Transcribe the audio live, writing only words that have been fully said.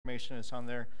information is on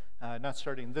there, not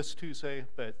starting this Tuesday,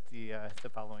 but the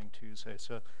following Tuesday.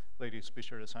 So ladies, be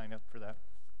sure to sign up for that.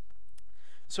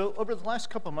 So over the last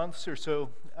couple months or so,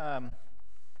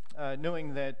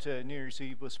 knowing that New Year's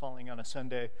Eve was falling on a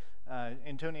Sunday,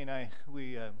 and Tony and I,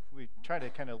 we try to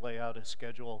kind of lay out a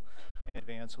schedule in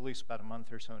advance, at least about a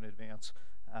month or so in advance,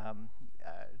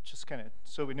 just kind of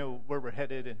so we know where we're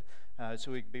headed, and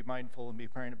so we can be mindful and be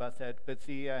praying about that. But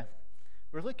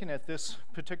we're looking at this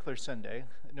particular Sunday,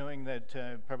 knowing that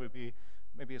probably be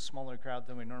maybe a smaller crowd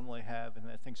than we normally have, and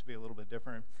that things will be a little bit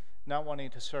different. Not wanting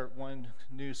to start one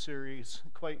new series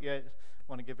quite yet.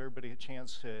 Want to give everybody a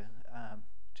chance to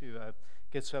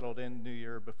get settled in New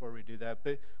Year before we do that,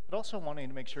 but also wanting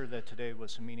to make sure that today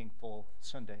was a meaningful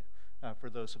Sunday for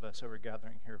those of us that were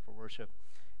gathering here for worship.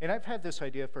 And I've had this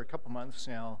idea for a couple months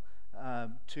now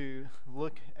to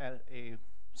look at a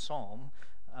psalm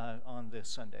on this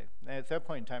Sunday. And at that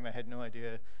point in time, I had no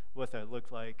idea what that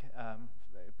looked like,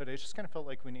 but I just kind of felt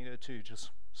like we needed to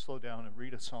just slow down and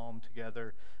read a psalm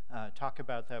together, talk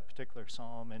about that particular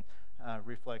psalm, and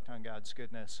reflect on God's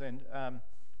goodness.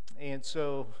 And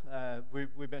so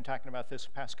we've been talking about this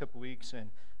past couple weeks, and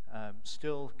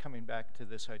still coming back to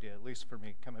this idea, at least for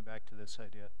me, coming back to this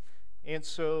idea. And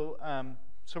so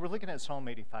we're looking at Psalm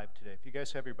 85 today. If you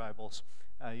guys have your Bibles,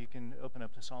 you can open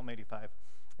up to Psalm 85.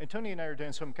 And Tony and I are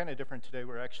doing something kind of different today.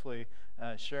 We're actually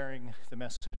sharing the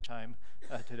message time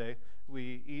today.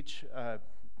 We each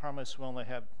promise we'll only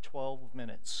have 12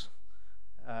 minutes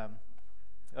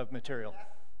of material.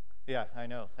 Yeah, I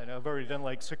know. I've already done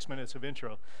like 6 minutes of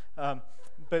intro.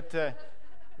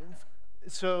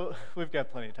 So we've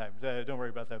got plenty of time. Don't worry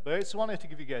about that. But I just wanted to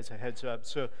give you guys a heads up.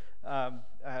 So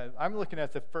I'm looking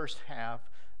at the first half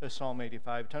of Psalm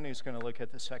 85. Tony's going to look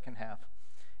at the second half.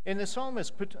 And the psalm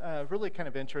is really kind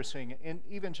of interesting, in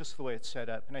even just the way it's set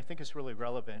up, and I think it's really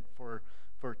relevant for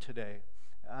today.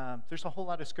 There's a whole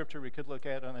lot of scripture we could look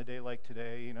at on a day like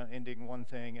today, ending one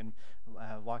thing and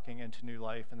walking into new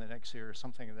life in the next year or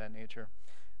something of that nature.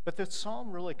 But the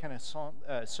psalm really kind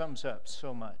of sums up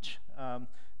so much.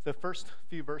 The first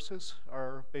few verses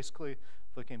are basically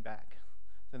looking back.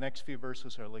 The next few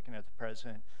verses are looking at the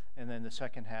present, and then the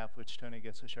second half, which Tony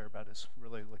gets to share about, is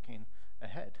really looking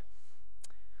ahead.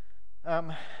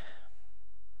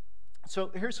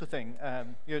 So here's the thing,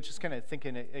 just kind of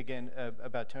thinking again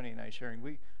about Tony and I sharing.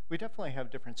 We definitely have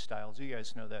different styles. You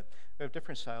guys know that. We have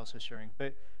different styles of sharing,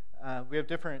 but we have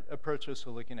different approaches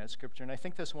to looking at Scripture. And I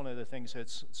think that's one of the things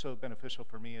that's so beneficial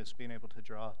for me, is being able to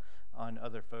draw on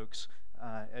other folks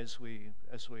as we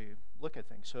look at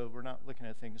things. So we're not looking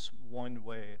at things one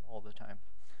way all the time.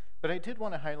 But I did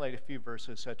want to highlight a few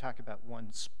verses that talk about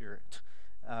one Spirit.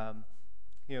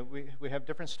 We have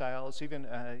different styles. Even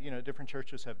different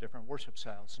churches have different worship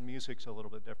styles. Music's a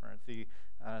little bit different. The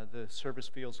service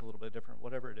feels a little bit different.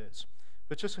 Whatever it is,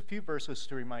 but just a few verses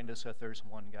to remind us that there's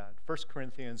one God. 1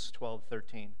 Corinthians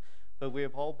 12:13. But we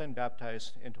have all been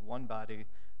baptized into one body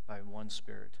by one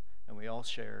Spirit, and we all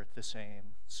share the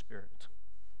same Spirit.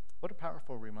 What a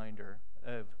powerful reminder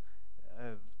of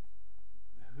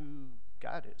who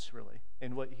God is, really,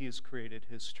 and what He has created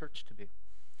His church to be.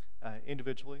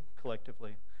 Individually,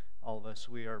 collectively, all of us,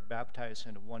 we are baptized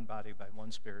into one body by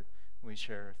one Spirit, and we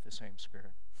share the same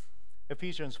Spirit.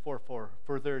 Ephesians 4:4,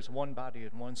 for there is one body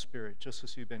and one Spirit, just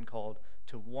as you've been called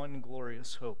to one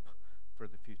glorious hope for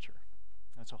the future.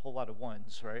 That's a whole lot of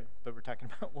ones, right? But we're talking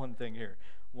about one thing here.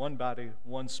 One body,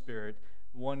 one Spirit,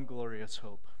 one glorious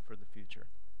hope for the future.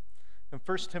 In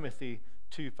 1 Timothy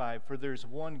 2:5, for there's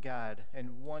one God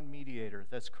and one mediator,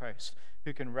 that's Christ,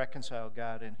 who can reconcile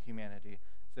God and humanity,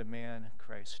 the man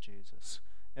Christ Jesus.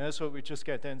 And that's what we just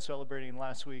got done celebrating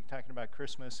last week, talking about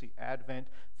Christmas, the advent,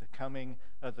 the coming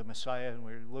of the Messiah, and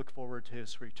we look forward to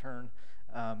His return.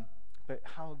 But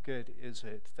how good is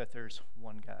it that there's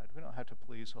one God? We don't have to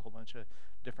please a whole bunch of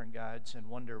different gods and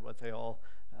wonder what they all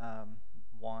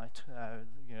want.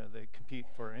 They compete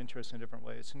for interest in different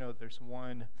ways. No, there's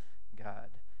one God,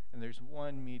 and there's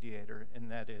one mediator,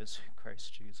 and that is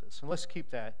Christ Jesus. And let's keep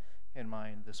that in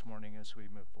mind this morning as we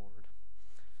move forward.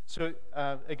 So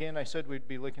again, I said we'd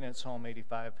be looking at Psalm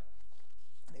 85,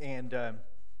 and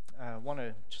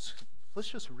let's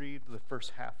just read the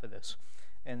first half of this,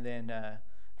 and then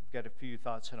I've got a few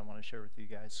thoughts that I want to share with you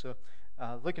guys. So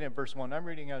looking at verse 1, I'm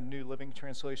reading a New Living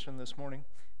Translation this morning,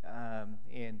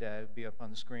 and it'll be up on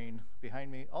the screen behind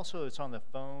me. Also, it's on the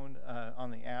phone,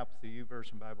 on the app, the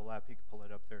YouVersion Bible app. You can pull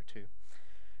it up there too.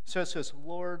 So it says,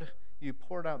 Lord, you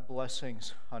poured out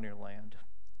blessings on your land.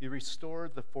 You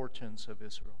restored the fortunes of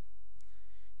Israel.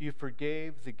 You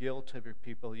forgave the guilt of your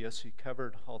people. Yes, you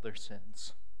covered all their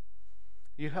sins.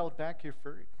 You held back your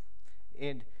fury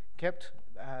and kept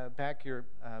back your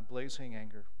blazing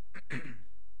anger.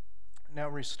 Now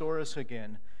restore us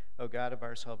again, O God of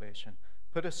our salvation.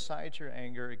 Put aside your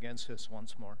anger against us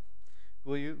once more.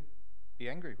 Will you be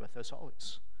angry with us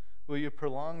always? Will you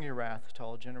prolong your wrath to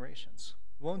all generations?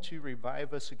 Won't you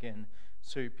revive us again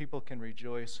so your people can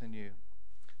rejoice in you?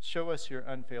 Show us your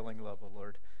unfailing love, O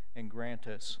Lord, and grant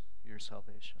us your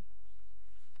salvation.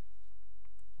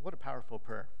 What a powerful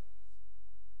prayer.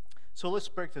 So let's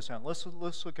break this down. Let's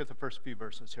look at the first few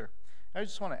verses here. I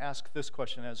just want to ask this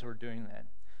question as we're doing that.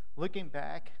 Looking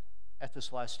back at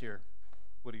this last year,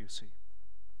 what do you see?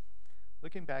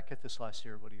 Looking back at this last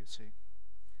year, what do you see?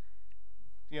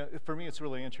 You know, for me, it's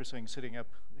really interesting sitting up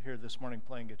here this morning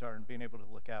playing guitar and being able to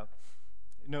look out,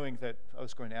 knowing that I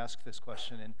was going to ask this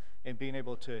question and being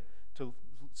able to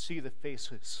see the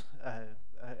faces,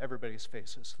 everybody's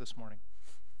faces this morning.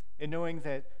 And knowing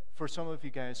that for some of you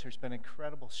guys, there's been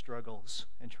incredible struggles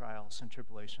and trials and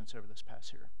tribulations over this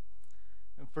past year.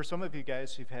 And for some of you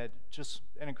guys, you've had just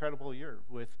an incredible year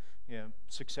with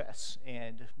success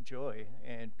and joy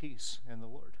and peace in the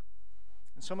Lord.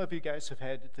 And some of you guys have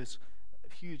had this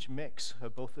huge mix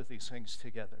of both of these things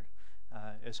together,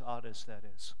 as odd as that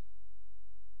is.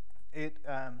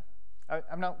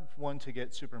 I'm not one to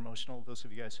get super emotional. Those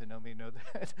of you guys who know me know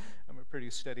that. I'm a pretty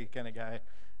steady kind of guy.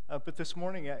 But this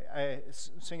morning, I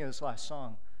singing this last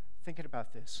song, thinking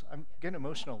about this. I'm getting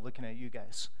emotional looking at you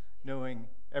guys, knowing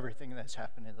everything that's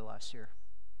happened in the last year.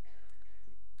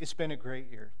 It's been a great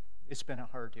year. It's been a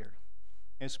hard year.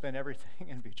 It's been everything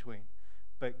in between.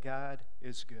 But God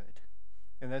is good.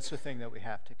 And that's the thing that we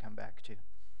have to come back to.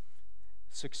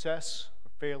 Success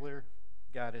or failure,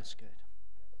 God is good.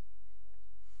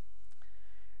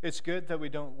 It's good that we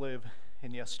don't live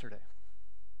in yesterday.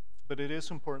 But it is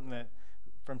important that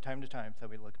from time to time that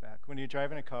we look back. When you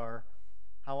drive in a car,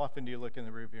 how often do you look in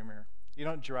the rearview mirror? You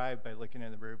don't drive by looking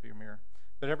in the rearview mirror.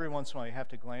 But every once in a while, you have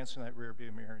to glance in that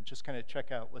rearview mirror and just kind of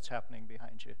check out what's happening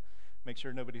behind you. Make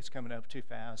sure nobody's coming up too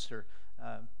fast, or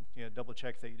double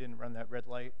check that you didn't run that red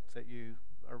light that you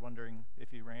are wondering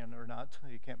if you ran or not.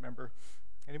 You can't remember.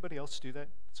 Anybody else do that?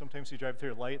 Sometimes you drive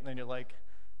through a light and then you're like,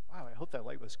 wow, I hope that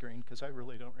light was green because I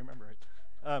really don't remember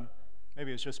it.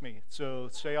 Maybe it's just me. So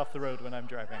stay off the road when I'm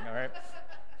driving, all right?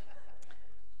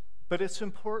 But it's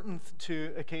important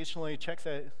to occasionally check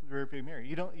that rearview mirror.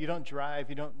 You don't drive,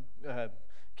 you don't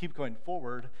keep going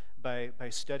forward by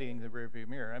studying the rearview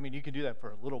mirror. I mean, you can do that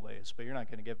for a little ways, but you're not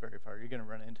going to get very far. You're going to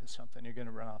run into something. You're going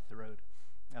to run off the road.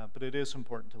 But it is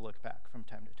important to look back from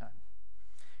time to time.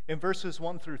 In verses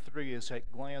 1 through 3 is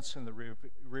that glance in the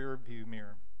rearview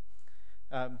mirror.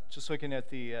 Just looking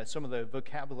at some of the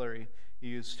vocabulary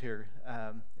used here,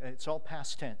 it's all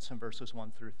past tense in verses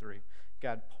 1 through 3.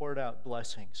 God poured out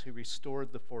blessings. He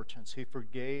restored the fortunes. He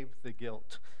forgave the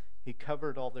guilt. He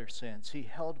covered all their sins. He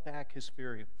held back his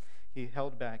fury. He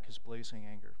held back his blazing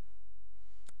anger.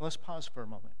 Let's pause for a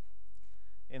moment,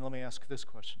 and let me ask this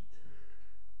question.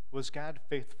 Was God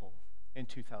faithful in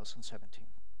 2017?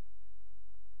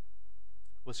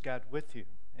 Was God with you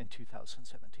in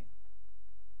 2017?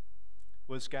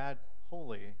 Was God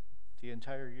holy the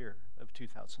entire year of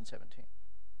 2017?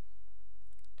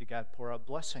 Did God pour out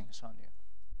blessings on you?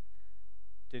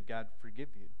 Did God forgive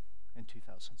you in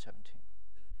 2017?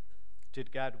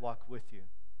 Did God walk with you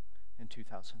in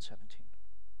 2017?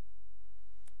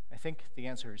 I think the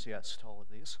answer is yes to all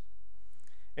of these.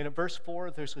 And in verse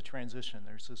 4, there's a transition.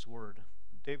 There's this word.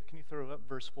 Dave, can you throw up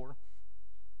verse 4?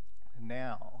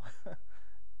 Now.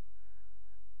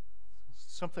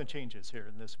 Something changes here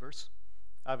in this verse.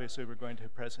 Obviously, we're going to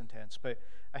present tense, but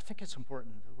I think it's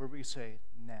important where we say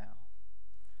now.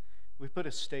 We put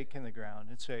a stake in the ground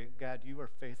and say, God, you are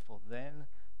faithful then,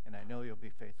 and I know you'll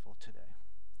be faithful today.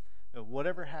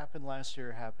 Whatever happened last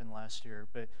year,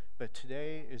 but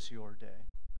today is your day.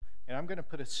 And I'm going to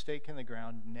put a stake in the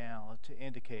ground now to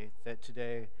indicate that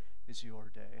today is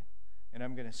your day, and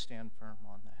I'm going to stand firm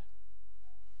on that.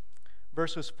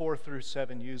 Verses 4 through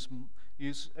 7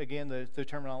 use again, the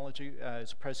terminology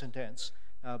is present tense.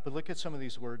 But look at some of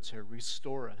these words here.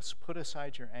 Restore us. Put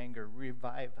aside your anger.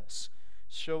 Revive us.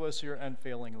 Show us your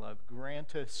unfailing love.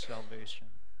 Grant us salvation.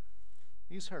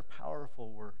 These are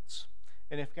powerful words.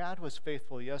 And if God was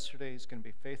faithful yesterday, he's going to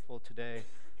be faithful today.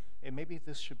 And maybe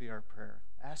this should be our prayer,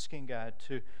 asking God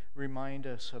to remind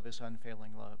us of his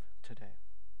unfailing love today.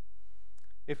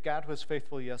 If God was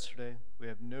faithful yesterday, we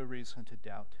have no reason to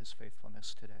doubt his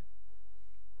faithfulness today.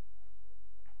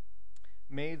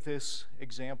 May this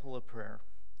example of prayer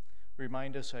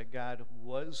remind us that God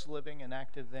was living and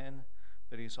active then,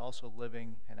 but he's also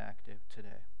living and active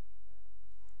today.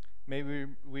 May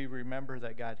we remember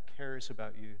that God cares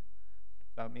about you,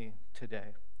 about me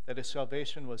today, that his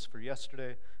salvation was for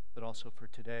yesterday, but also for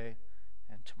today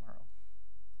and tomorrow.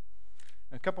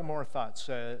 And a couple more thoughts.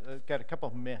 Got a couple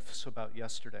of myths about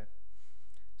yesterday.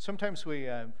 Sometimes we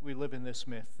live in this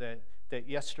myth that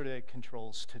yesterday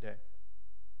controls today.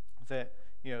 That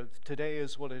today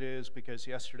is what it is because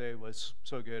yesterday was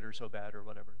so good or so bad or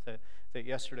whatever. That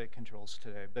yesterday controls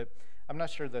today. But I'm not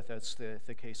sure that that's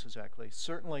the case exactly.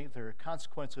 Certainly, there are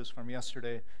consequences from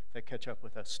yesterday that catch up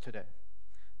with us today.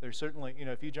 There's certainly,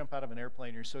 if you jump out of an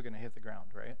airplane, you're still going to hit the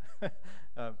ground, right?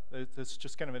 That's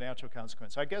just kind of a natural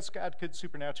consequence. I guess God could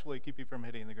supernaturally keep you from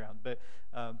hitting the ground, but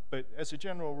as a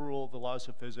general rule, the laws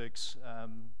of physics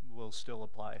will still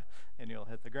apply, and you'll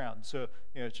hit the ground. So,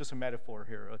 it's just a metaphor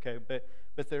here, okay?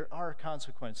 But there are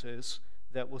consequences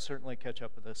that will certainly catch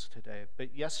up with us today.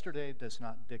 But yesterday does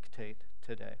not dictate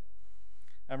today.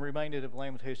 I'm reminded of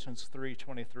Lamentations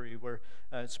 3:23, where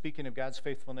speaking of God's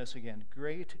faithfulness again,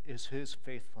 great is his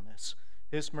faithfulness.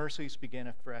 His mercies begin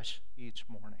afresh each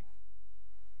morning.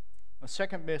 The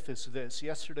second myth is this: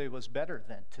 yesterday was better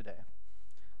than today.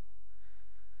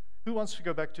 Who wants to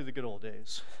go back to the good old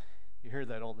days? You hear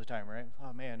that all the time, right?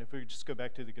 Oh man, if we could just go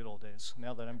back to the good old days.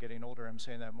 Now that I'm getting older, I'm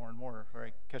saying that more and more, or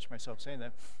I catch myself saying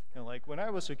that. Like when I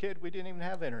was a kid, we didn't even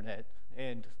have internet,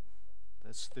 and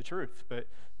that's the truth, but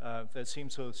that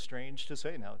seems so strange to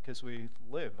say now because we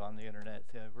live on the internet.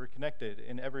 We're connected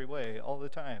in every way all the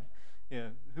time.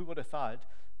 Who would have thought,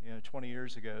 20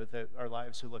 years ago that our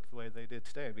lives would look the way they did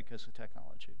today because of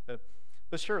technology? But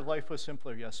sure, life was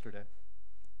simpler yesterday.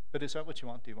 But is that what you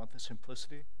want? Do you want the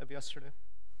simplicity of yesterday?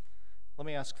 Let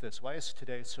me ask this: why is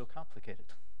today so complicated?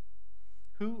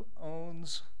 Who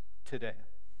owns today?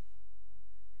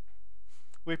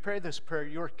 We pray this prayer: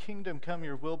 your kingdom come,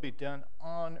 your will be done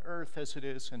on earth as it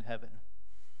is in heaven.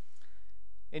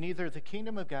 And either the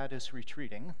kingdom of God is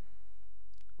retreating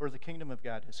or the kingdom of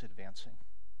God is advancing.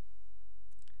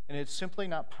 And it's simply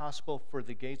not possible for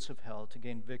the gates of hell to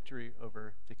gain victory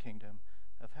over the kingdom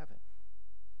of heaven.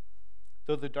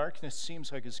 Though the darkness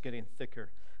seems like it's getting thicker,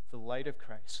 the light of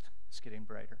Christ is getting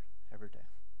brighter every day.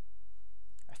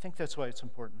 I think that's why it's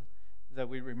important that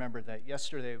we remember that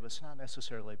yesterday was not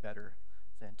necessarily better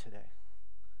than today.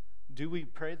 Do we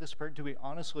pray this prayer? Do we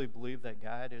honestly believe that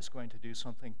God is going to do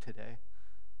something today?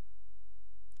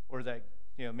 Or that,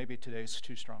 maybe today's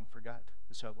too strong for God?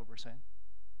 Is that what we're saying?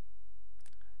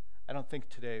 I don't think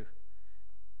today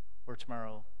or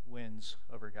tomorrow wins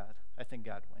over God. I think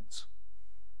God wins.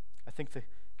 I think the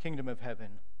kingdom of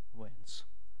heaven wins.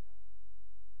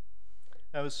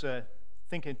 I was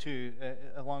thinking too,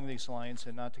 along these lines,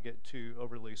 and not to get too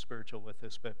overly spiritual with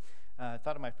this, but I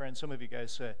thought of my friend. Some of you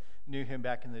guys knew him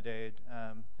back in the day.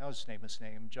 I'll just name his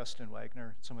name, Justin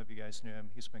Wagner. Some of you guys knew him.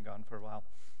 He's been gone for a while.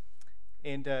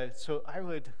 And so I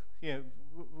would,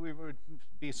 we would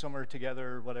be somewhere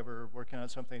together or whatever, working on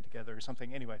something together or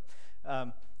something. Anyway,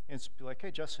 and it's be like,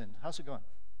 hey, Justin, how's it going?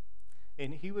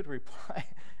 And he would reply,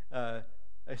 I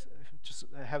just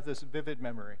have this vivid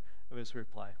memory of his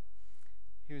reply.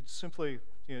 He would simply,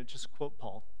 just quote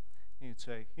Paul. He would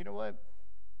say, you know what?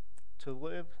 To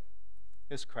live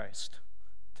is Christ.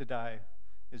 To die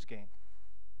is gain.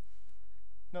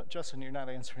 No, Justin, you're not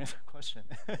answering that question.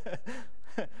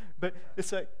 But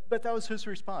it's like, but that was his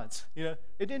response. It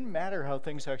didn't matter how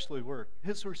things actually worked.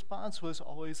 His response was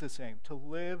always the same. To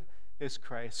live is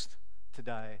Christ. To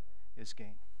die is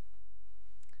gain.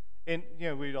 And,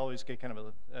 we'd always get kind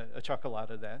of a chuckle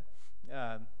out of that.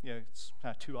 It's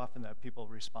not too often that people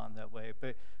respond that way.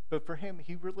 But for him,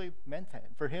 he really meant that.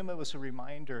 For him, it was a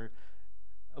reminder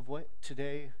of what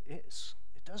today is.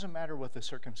 It doesn't matter what the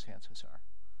circumstances are.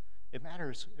 It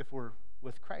matters if we're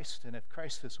with Christ and if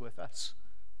Christ is with us.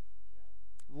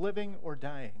 Living or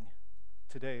dying,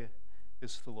 today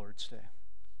is the Lord's day.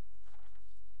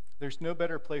 There's no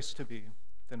better place to be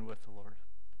than with the Lord.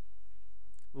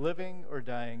 Living or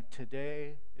dying,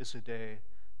 today is a day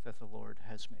that the Lord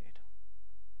has made.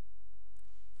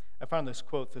 I found this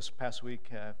quote this past week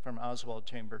from Oswald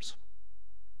Chambers.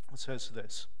 It says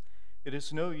this: "It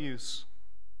is no use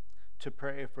to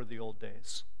pray for the old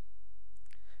days.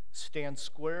 Stand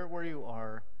square where you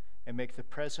are and make the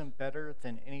present better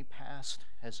than any past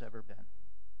has ever been.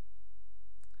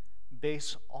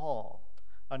 Base all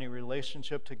on your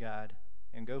relationship to God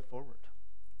and go forward.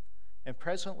 And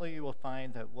presently you will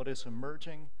find that what is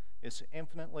emerging is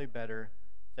infinitely better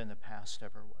than the past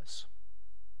ever was."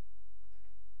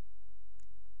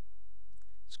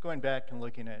 Just going back and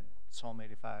looking at Psalm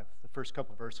 85, the first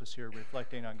couple verses here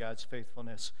reflecting on God's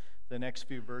faithfulness, the next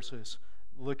few verses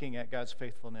looking at God's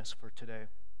faithfulness for today.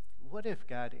 What if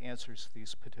God answers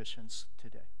these petitions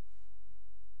today?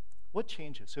 What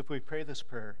changes if we pray this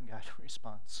prayer and God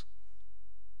responds?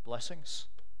 Blessings?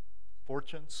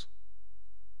 fortunes,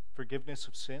 forgiveness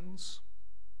of sins,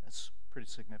 that's pretty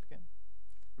significant,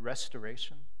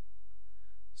 restoration,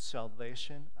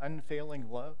 salvation, unfailing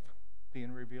love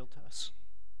being revealed to us,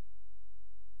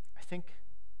 I think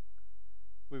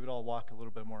we would all walk a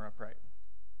little bit more upright.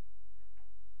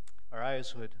 Our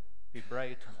eyes would be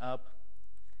bright and up.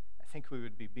 I think we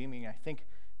would be beaming. I think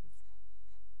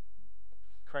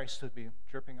Christ would be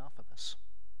dripping off of us.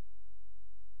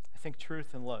 I think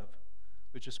truth and love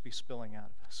would just be spilling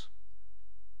out of us.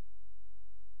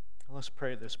 Let's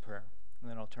pray this prayer, and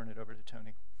then I'll turn it over to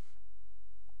Tony.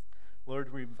 Lord,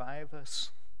 revive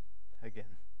us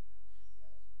again.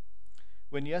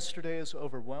 When yesterday has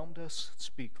overwhelmed us,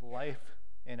 speak life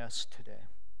in us today.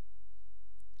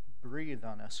 Breathe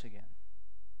on us again.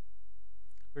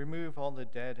 Remove all the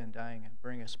dead and dying and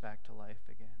bring us back to life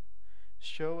again.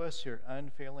 Show us your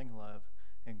unfailing love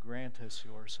and grant us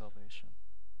your salvation.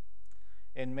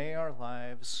 And may our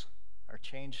lives, our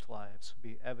changed lives,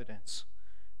 be evidence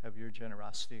of your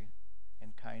generosity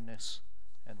and kindness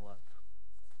and love.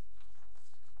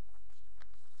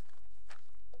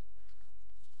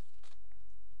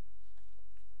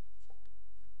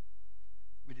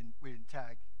 We didn't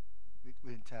tag.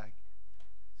 We didn't tag.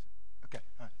 Okay,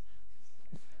 all right.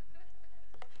 You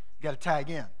got to tag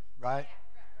in, right?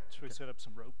 Should we set up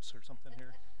some ropes or something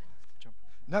here? Jump.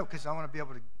 No, because I want to be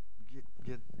able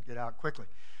to get out quickly.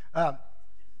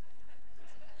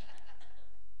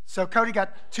 So Cody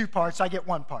got 2 parts. I get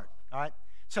 1 part, all right?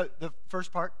 So the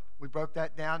first part, we broke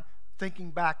that down, thinking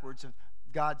backwards of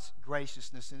God's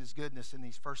graciousness and his goodness in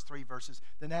these first 3 verses.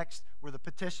 The next were the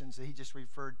petitions that he just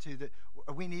referred to, that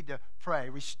we need to pray,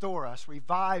 restore us,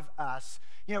 revive us.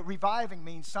 You know, reviving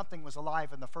means something was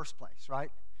alive in the first place,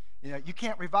 right? You know, you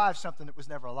can't revive something that was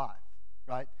never alive,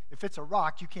 right? If it's a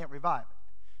rock, you can't revive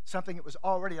it. Something that was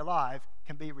already alive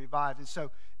can be revived. And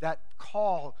so that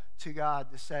call to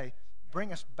God to say,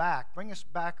 bring us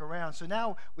back around. So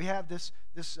now we have this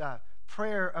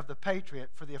prayer of the patriot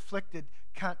for the afflicted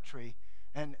country.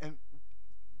 And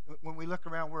when we look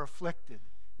around, we're afflicted.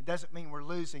 It doesn't mean we're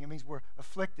losing. It means we're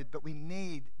afflicted, but we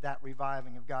need that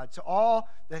reviving of God. So all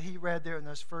that he read there in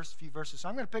those first few verses. So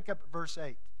I'm going to pick up at verse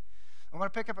 8. I'm going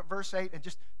to pick up at verse 8 and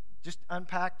just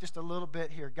unpack just a little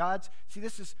bit here.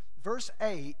 This is verse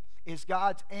 8 is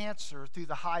God's answer through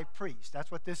the high priest.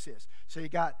 That's what this is. So you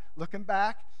got looking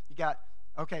back, you got,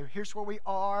 okay, here's where we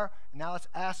are, and now let's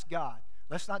ask God.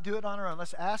 Let's not do it on our own.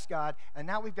 Let's ask God. And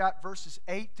now we've got verses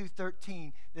 8 through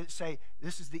 13 that say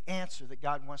this is the answer that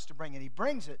God wants to bring. And he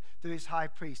brings it through his high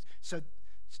priest. So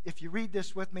if you read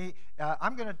this with me, do I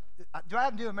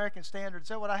have to do American Standard? Is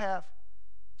that what I have?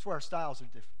 That's where our styles are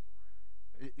different.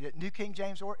 New King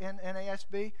James or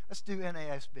NASB? Let's do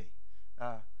NASB.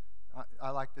 I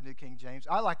like the New King James.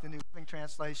 I like the New Living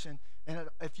Translation. And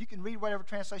if you can read whatever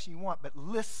translation you want, but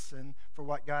listen for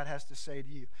what God has to say to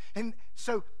you. And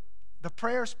so the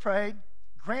prayer's prayed.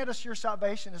 Grant us your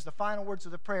salvation is the final words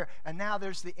of the prayer. And now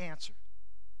there's the answer.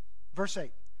 Verse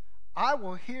 8. I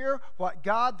will hear what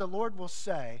God the Lord will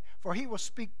say, for he will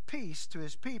speak peace to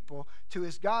his people, to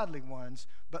his godly ones,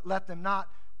 but let them not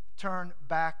turn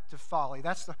back to folly.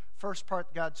 That's the first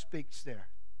part God speaks there.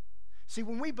 See,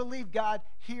 when we believe God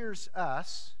hears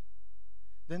us,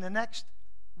 then the next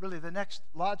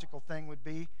logical thing would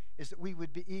be is that we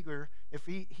would be eager if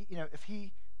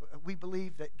we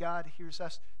believe that God hears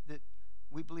us, that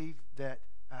we believe that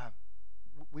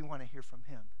we want to hear from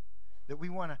him, that we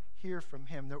want to hear from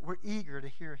him, that we're eager to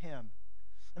hear him.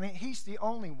 I mean, he's the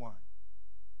only one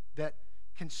that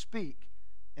can speak,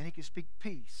 and he can speak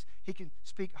peace. He can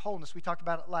speak wholeness. We talked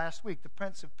about it last week, the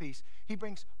Prince of Peace. He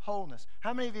brings wholeness.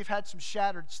 How many of you have had some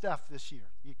shattered stuff this year?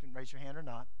 You can raise your hand or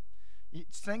not.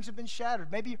 Things have been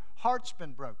shattered. Maybe your heart's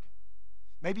been broken.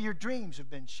 Maybe your dreams have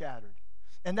been shattered.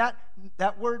 And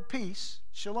that word peace,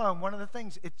 shalom, one of the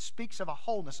things, it speaks of a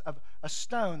wholeness, of a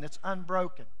stone that's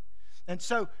unbroken. And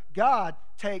so God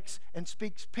takes and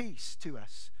speaks peace to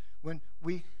us when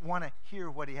we want to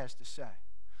hear what he has to say.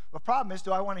 The problem is,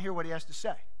 do I want to hear what he has to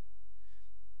say?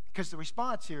 Because the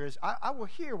response here is, I will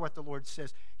hear what the Lord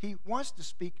says. He wants to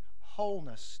speak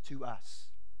wholeness to us.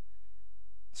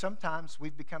 Sometimes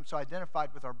we've become so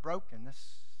identified with our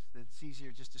brokenness that it's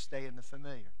easier just to stay in the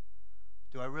familiar.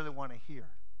 Do I really want to hear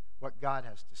what God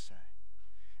has to say?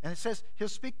 And it says he'll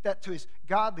speak that to his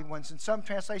godly ones. In some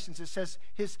translations it says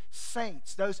his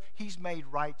saints, those he's made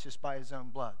righteous by his own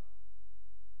blood.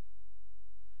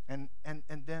 And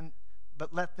then,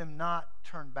 but let them not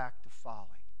turn back to folly.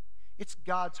 It's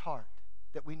God's heart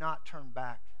that we not turn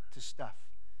back to stuff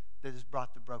that has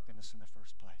brought the brokenness in the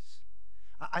first place.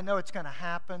 I know it's going to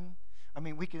happen. I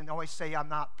mean, we can always say I'm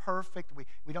not perfect.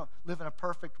 We don't live in a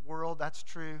perfect world. That's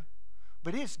true.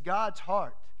 But it's God's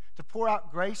heart to pour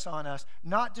out grace on us,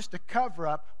 not just to cover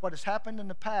up what has happened in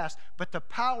the past, but to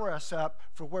power us up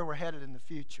for where we're headed in the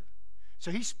future.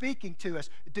 So he's speaking to us.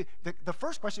 The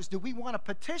first question is, do we want to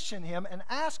petition him and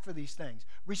ask for these things?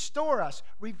 Restore us,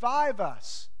 revive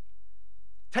us.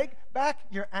 Take back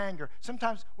your anger.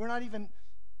 Sometimes we're not even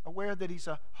aware that he's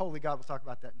a holy God. We'll talk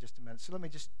about that in just a minute. So let me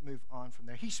just move on from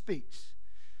there. He speaks.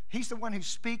 He's the one who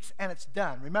speaks and it's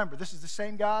done. Remember, this is the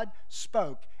same God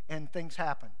spoke and things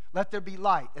happened. Let there be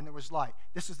light, and there was light.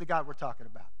 This is the God we're talking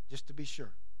about, just to be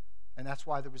sure. And that's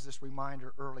why there was this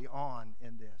reminder early on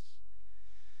in this.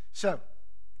 So,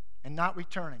 and not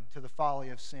returning to the folly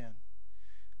of sin.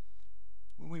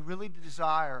 When we really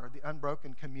desire the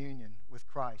unbroken communion with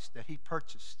Christ that he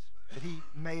purchased, that he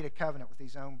made a covenant with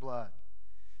his own blood,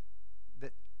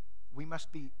 that we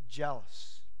must be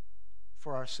jealous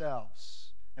for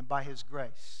ourselves and by his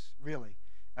grace, really,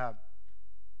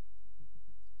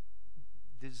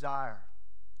 desire,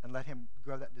 and let him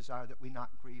grow that desire that we not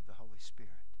grieve the Holy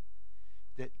Spirit.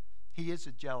 That he is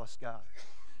a jealous God.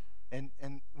 And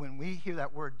when we hear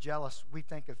that word jealous, we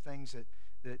think of things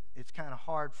that it's kind of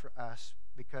hard for us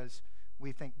because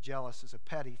we think jealous is a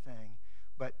petty thing.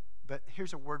 But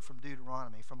here's a word from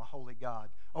Deuteronomy, from a holy God.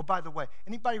 Oh, by the way,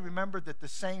 anybody remember that the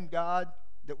same God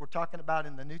that we're talking about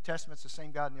in the New Testament is the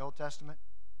same God in the Old Testament?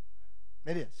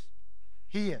 It is.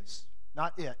 He is.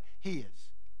 Not it. He is.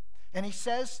 And he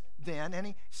says then, and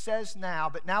he says now,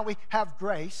 but now we have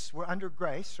grace. We're under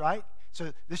grace, right?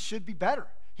 So this should be better.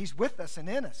 He's with us and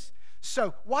in us.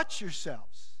 So watch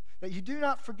yourselves, that you do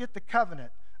not forget the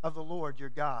covenant of the Lord your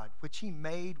God, which he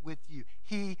made with you.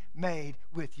 He made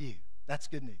with you. That's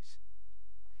good news.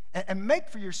 And make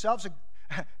for yourselves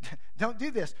don't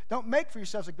do this. Don't make for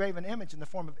yourselves a graven image in the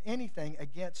form of anything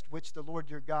against which the Lord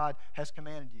your God has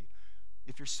commanded you.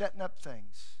 If you're setting up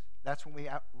things, that's when we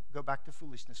go back to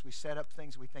foolishness. We set up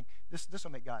things we think, this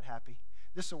will make God happy.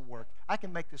 This will work. I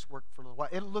can make this work for a little while.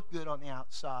 It'll look good on the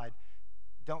outside.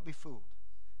 Don't be fooled.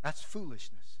 That's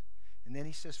foolishness. And then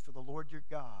he says, for the Lord your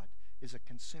God is a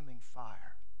consuming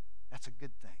fire. That's a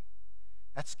good thing.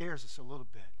 That scares us a little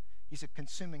bit. He's a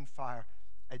consuming fire,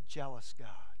 a jealous God.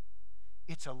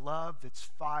 It's a love that's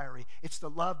fiery. It's the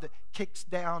love that kicks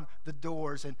down the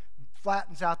doors and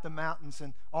flattens out the mountains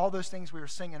and all those things we were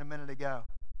singing a minute ago.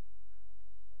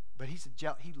 But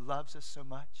he loves us so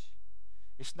much.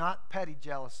 It's not petty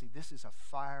jealousy. This is a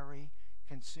fiery,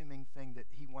 consuming thing that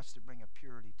he wants to bring a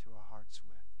purity to our hearts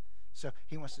with. So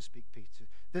he wants to speak peace.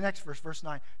 The next verse, verse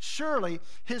 9. Surely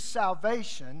his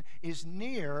salvation is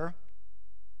near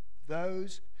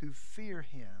those who fear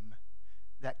him,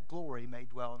 that glory may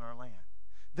dwell in our land.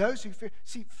 Those who fear.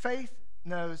 See, faith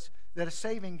knows that a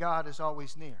saving God is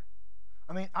always near.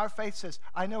 I mean, our faith says,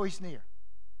 I know he's near.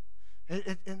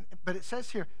 But it says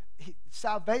here,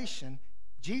 salvation,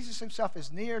 Jesus himself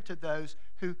is near to those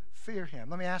who fear him.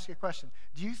 Let me ask you a question.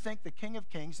 Do you think the King of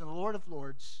Kings and the Lord of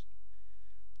Lords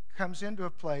comes into a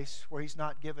place where he's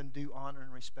not given due honor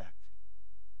and respect?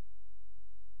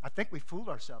 I think we fooled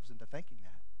ourselves into thinking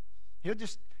that. He'll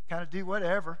just kind of do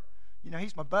whatever. You know,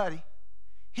 he's my buddy.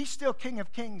 He's still King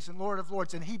of Kings and Lord of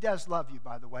Lords, and he does love you,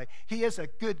 by the way. He is a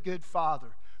good, good Father.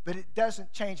 But it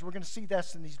doesn't change. We're going to see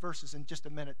this in these verses in just a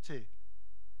minute, too.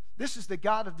 This is the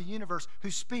God of the universe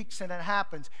who speaks and it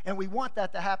happens. And we want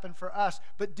that to happen for us.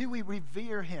 But do we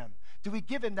revere him? Do we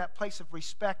give him that place of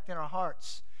respect in our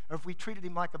hearts? Or if we treated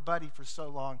him like a buddy for so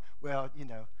long, well, you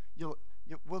know,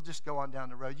 we'll just go on down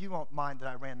the road. You won't mind that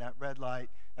I ran that red light.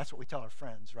 That's what we tell our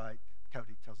friends, right?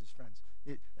 Cody tells his friends.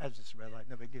 That was just a red light,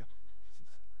 no big deal.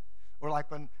 Or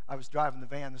like when I was driving the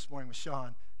van this morning with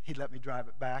Sean, he let me drive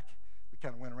it back. We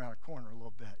kind of went around a corner a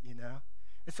little bit, you know.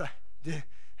 It's like,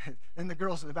 and the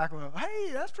girls in the back went, hey,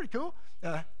 that's pretty cool.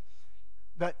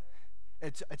 But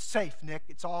it's safe, Nick.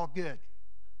 It's all good.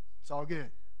 It's all good.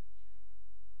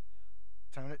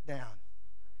 Tone it down.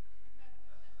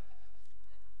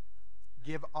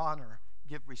 Give honor,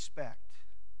 give respect.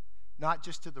 Not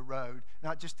just to the road,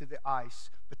 not just to the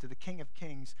ice, but to the King of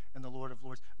Kings and the Lord of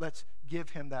Lords. Let's give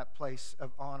him that place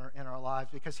of honor in our lives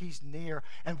because he's near.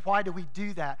 And why do we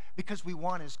do that? Because we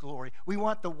want his glory. We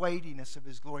want the weightiness of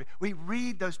his glory. We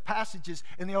read those passages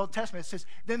in the Old Testament. It says,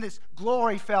 then this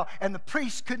glory fell, and the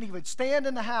priests couldn't even stand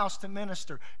in the house to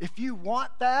minister. If you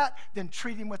want that, then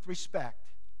treat him with respect.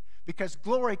 Because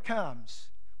glory comes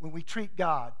when we treat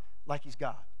God like he's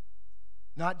God,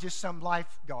 not just some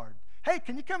lifeguard. Hey,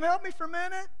 can you come help me for a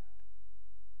minute?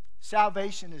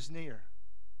 Salvation is near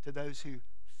to those who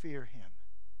fear him.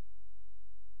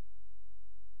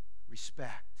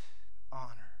 Respect,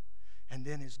 honor, and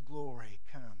then his glory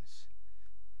comes.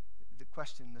 The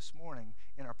question this morning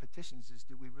in our petitions is,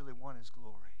 do we really want his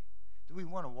glory? Do we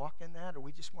want to walk in that, or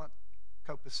we just want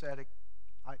copacetic,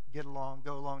 get along,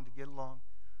 go along to get along?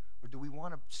 Or do we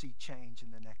want to see change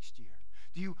in the next year?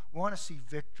 Do you want to see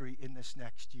victory in this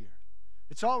next year?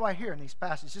 It's all right here in these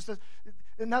passages. Just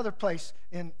another place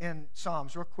in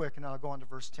Psalms, real quick, and I'll go on to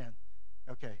verse 10.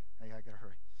 Okay, I got to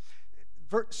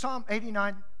hurry. Psalm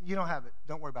 89, you don't have it.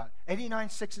 Don't worry about it. 89,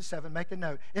 6 and 7, make a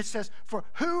note. It says, "For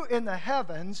who in the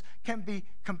heavens can be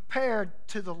compared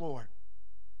to the Lord?"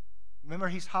 Remember,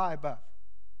 he's high above.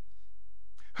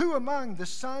 "Who among the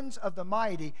sons of the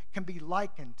mighty can be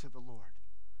likened to the Lord?"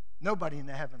 Nobody in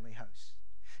the heavenly hosts.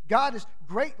 "God is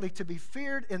greatly to be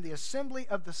feared in the assembly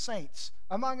of the saints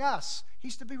among us."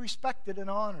 He's to be respected and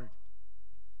honored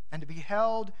and to be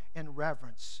held in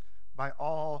reverence by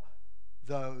all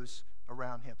those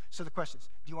around him. So the question is,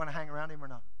 do you want to hang around him or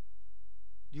not?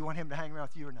 Do you want him to hang around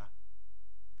with you or not?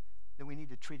 Then we need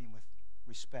to treat him with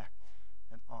respect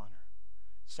and honor.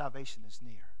 Salvation is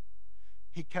near.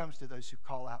 He comes to those who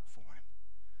call out for him.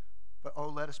 But oh,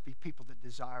 let us be people that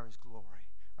desire his glory.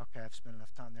 Okay, I've spent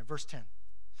enough time there. Verse 10.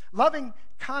 Loving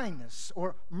kindness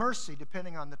or mercy,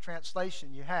 depending on the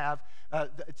translation you have.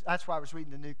 That's why I was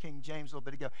reading the New King James a little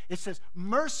bit ago. It says,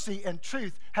 mercy and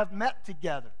truth have met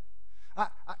together.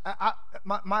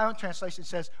 My own translation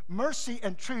says, mercy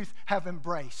and truth have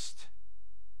embraced.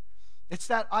 It's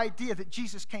that idea that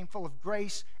Jesus came full of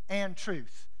grace and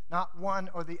truth, not one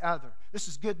or the other. This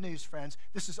is good news, friends.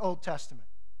 This is Old Testament.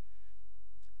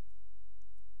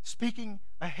 Speaking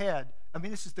ahead,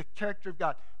 this is the character of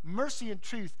God. Mercy and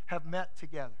truth have met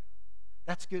together.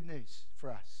 That's good news for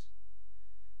us.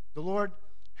 The Lord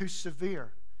who's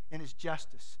severe in his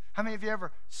justice. How many of you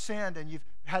ever sinned and you've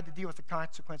had to deal with the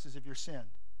consequences of your sin?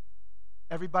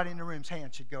 Everybody in the room's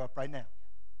hand should go up right now.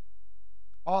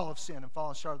 All have sinned and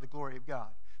fallen short of the glory of God.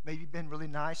 Maybe you've been really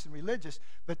nice and religious,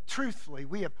 but truthfully,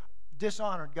 we have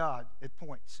dishonored God at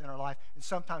points in our life, and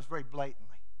sometimes very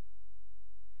blatantly.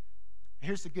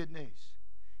 Here's the good news.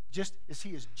 Just as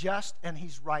he is just and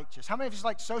he's righteous. How many of you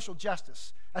like social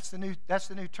justice? That's the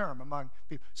new term among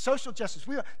people. Social justice.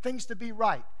 We want things to be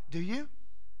right. Do you?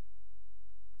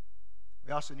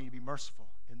 We also need to be merciful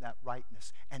in that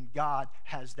rightness. And God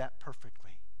has that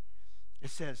perfectly.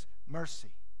 It says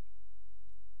mercy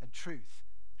and truth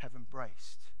have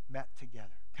embraced, met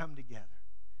together, come together.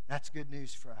 That's good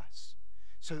news for us.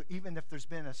 So even if there's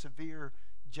been a severe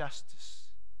justice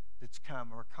that's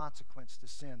come, or a consequence to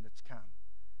sin that's come,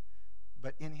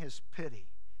 but in his pity,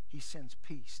 he sends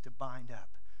peace to bind up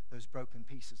those broken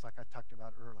pieces like I talked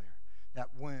about earlier.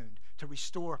 That wound, to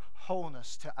restore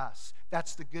wholeness to us.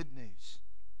 That's the good news.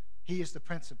 He is the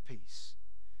Prince of Peace.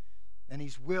 And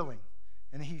he's willing,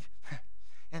 and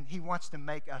he wants to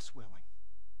make us willing.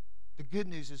 The good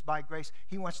news is by grace,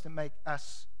 he wants to make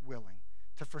us willing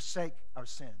to forsake our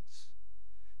sins,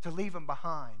 to leave them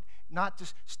behind, not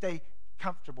to stay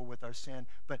comfortable with our sin,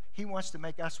 but he wants to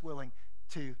make us willing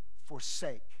to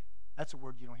forsake. That's a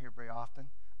word you don't hear very often.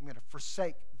 I'm going to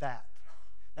forsake that.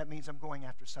 That means I'm going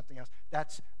after something else.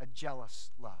 That's a jealous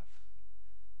love.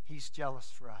 He's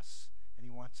jealous for us, and he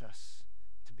wants us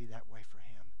to be that way for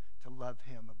him, to love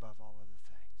him above all other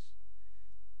things,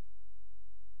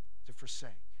 to forsake,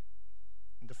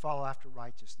 and to follow after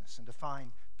righteousness, and to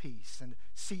find peace, and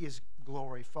see his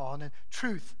glory fall. And then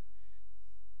truth,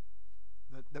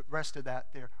 the rest of that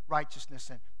there, righteousness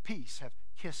and peace have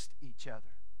kissed each other.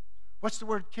 What's the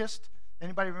word kissed?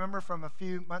 Anybody remember from a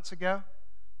few months ago?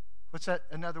 What's that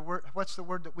another word? What's the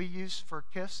word that we use for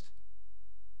kissed?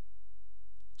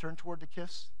 Turn toward the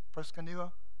kiss.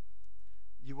 Proskuneo.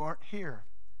 You weren't here.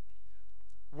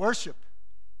 Worship.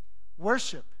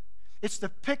 Worship. It's the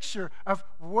picture of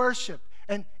worship.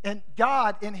 And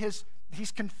God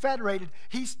he's confederated.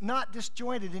 He's not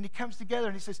disjointed. And he comes together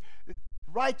and he says,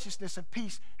 righteousness and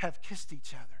peace have kissed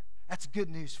each other. That's good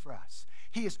news for us.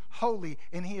 He is holy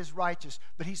and he is righteous,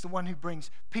 but he's the one who brings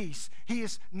peace. He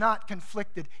is not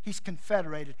conflicted. He's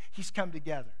confederated. He's come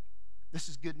together. This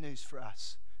is good news for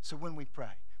us. So when we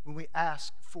pray, when we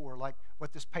ask for, like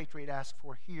what this patriot asked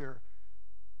for here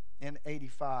in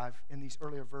 85, in these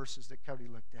earlier verses that Cody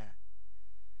looked at.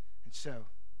 And so,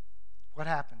 what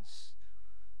happens?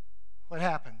 What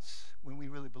happens when we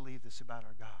really believe this about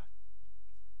our God?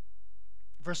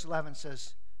 Verse 11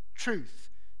 says, truth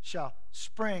shall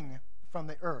spring from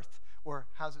the earth. Or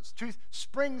how's it? Truth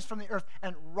springs from the earth,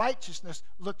 and righteousness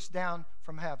looks down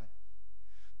from heaven.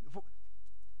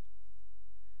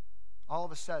 All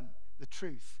of a sudden, the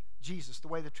truth, Jesus, the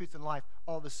way, the truth, and life,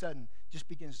 all of a sudden just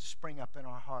begins to spring up in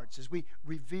our hearts as we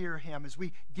revere him, as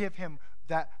we give him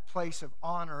that place of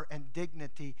honor and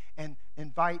dignity and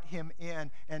invite him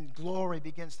in, and glory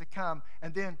begins to come.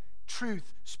 And then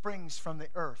truth springs from the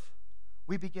earth.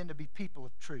 we begin to be people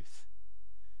of truth.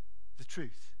 The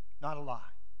truth, not a lie.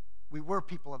 We were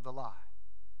people of the lie.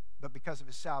 But because of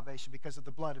his salvation, because of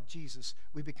the blood of Jesus,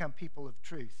 we become people of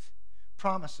truth.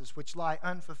 Promises which lie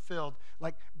unfulfilled,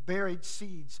 like buried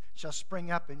seeds, shall spring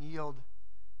up and yield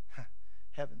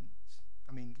heavens.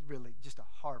 Really, just a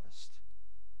harvest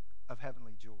of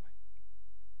heavenly joy.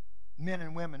 Men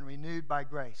and women renewed by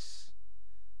grace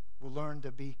will learn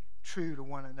to be true to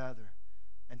one another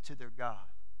and to their God.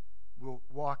 Will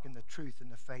walk in the truth and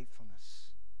the faithfulness,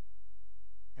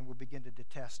 and will begin to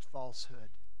detest falsehood.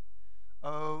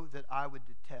 Oh, that I would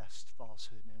detest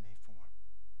falsehood in any form.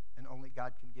 And only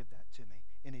God can give that to me.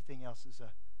 Anything else is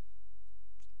a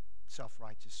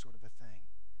self-righteous sort of a thing.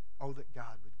 Oh, that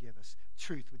God would give us.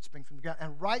 Truth would spring from the ground.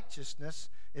 And righteousness,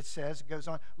 it says, it goes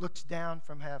on, looks down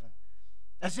from heaven.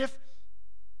 As if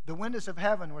the windows of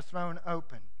heaven were thrown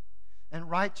open, and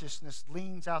righteousness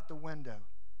leans out the window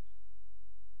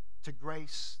to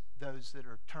grace those that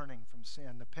are turning from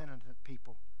sin, the penitent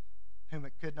people whom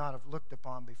it could not have looked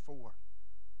upon before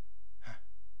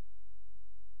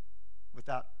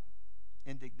without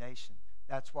indignation.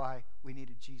 That's why we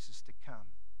needed Jesus to come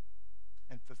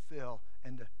and fulfill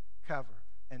and to cover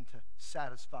and to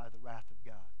satisfy the wrath of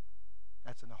God.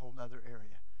 That's in a whole other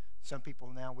area. Some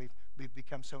people now, we've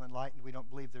become so enlightened we don't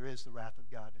believe there is the wrath of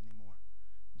God anymore.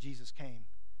 Jesus came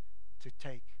to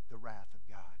take the wrath of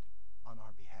God on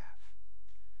our behalf.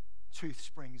 Truth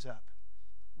springs up.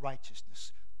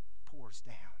 Righteousness pours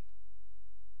down.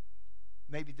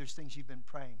 Maybe there's things you've been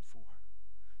praying for.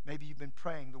 Maybe you've been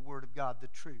praying the Word of God, the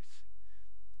truth.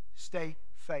 Stay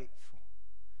faithful.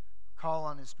 Call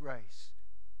on His grace.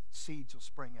 Seeds will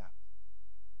spring up.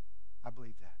 I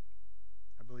believe that.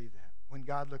 I believe that. When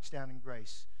God looks down in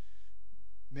grace,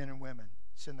 men and women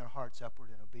send their hearts upward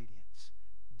in obedience.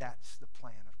 That's the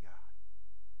plan of God.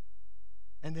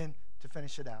 And then to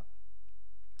finish it out,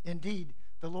 indeed,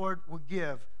 the Lord will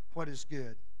give what is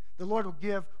good. The Lord will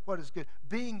give what is good.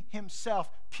 Being Himself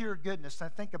pure goodness. Now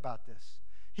think about this.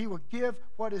 He will give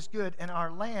what is good, and our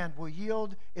land will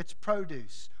yield its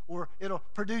produce, or it'll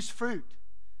produce fruit.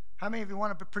 How many of you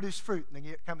want to produce fruit in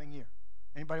the coming year?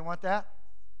 Anybody want that?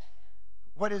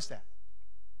 What is that?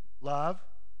 Love,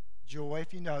 joy,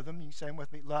 if you know them, you can say them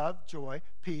with me. Love, joy,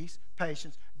 peace,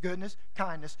 patience, goodness,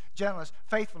 kindness, gentleness,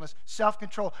 faithfulness,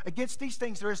 self-control. Against these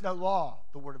things there is no law,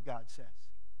 the Word of God says.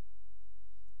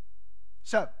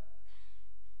 So,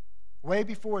 way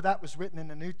before that was written in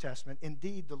the New Testament,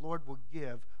 indeed the Lord will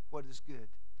give what is good.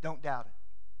 Don't doubt it.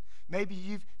 Maybe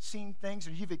you've seen things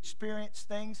or you've experienced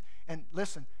things, and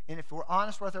listen, and if we're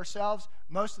honest with ourselves,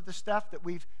 most of the stuff that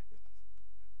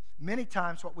many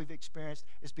times what we've experienced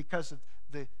is because of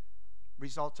the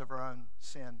results of our own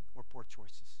sin or poor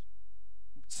choices.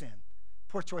 Sin.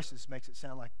 Poor choices makes it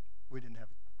sound like we didn't have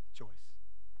a choice.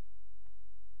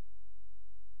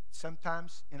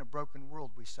 Sometimes in a broken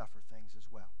world we suffer things as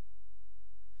well.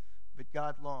 But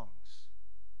God longs.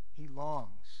 He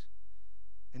longs.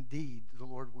 Indeed, the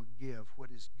Lord will give what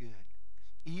is good.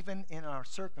 Even in our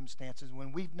circumstances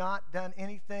when we've not done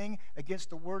anything against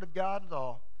the Word of God at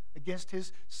all, against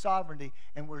His sovereignty,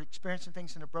 and we're experiencing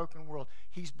things in a broken world,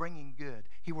 He's bringing good.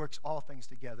 He works all things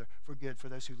together for good for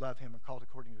those who love Him and called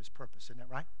according to His purpose. Isn't that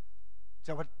right? Is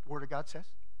that what the Word of God says?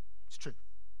 It's true.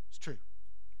 It's true.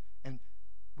 And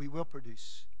we will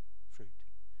produce fruit.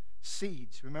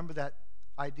 Seeds, remember that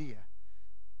idea.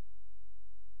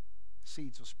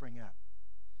 Seeds will spring up.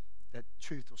 That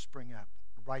truth will spring up.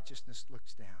 Righteousness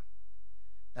looks down.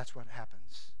 That's what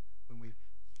happens when we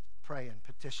pray and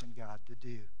petition God to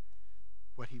do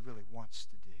what He really wants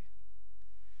to do.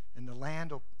 And the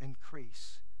land will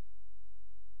increase.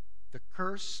 The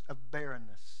curse of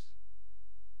barrenness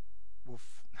will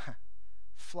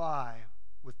fly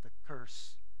with the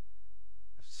curse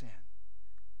of sin.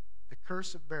 The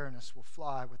curse of barrenness will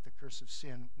fly with the curse of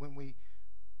sin when we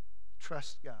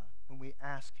trust God, when we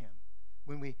ask Him,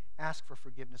 when we ask for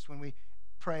forgiveness, when we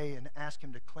pray and ask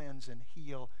Him to cleanse and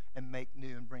heal and make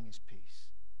new and bring His peace.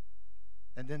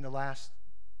 And then the last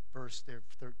verse there,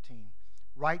 13.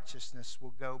 Righteousness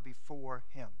will go before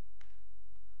Him.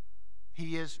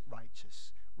 He is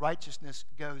righteous. Righteousness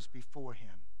goes before Him.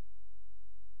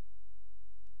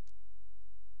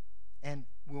 And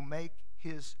will make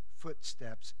His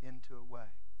footsteps into a way.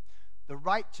 The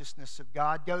righteousness of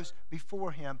God goes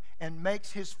before Him and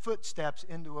makes His footsteps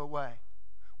into a way.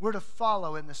 We're to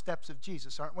follow in the steps of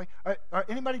Jesus, aren't we? Are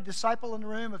anybody disciple in the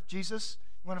room of Jesus?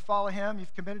 You want to follow Him?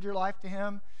 You've committed your life to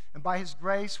Him. And by His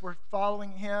grace, we're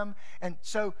following Him. And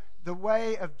so the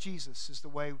way of Jesus is the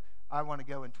way I want to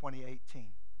go in 2018.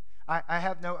 I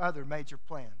have no other major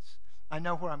plans. I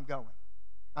know where I'm going.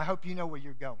 I hope you know where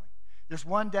you're going. There's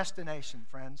one destination,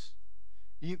 friends.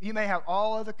 You may have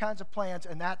all other kinds of plans,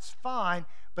 and that's fine,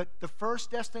 but the first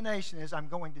destination is I'm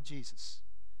going to Jesus,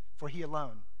 for he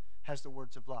alone has the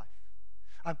words of life.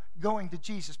 I'm going to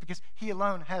Jesus because he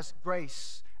alone has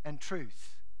grace and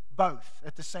truth, both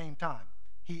at the same time.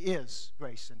 He is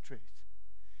grace and truth.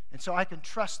 And so I can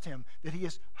trust him that he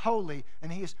is holy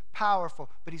and he is powerful,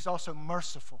 but he's also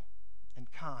merciful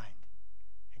and kind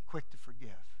and quick to forgive.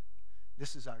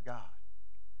 This is our God.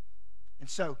 And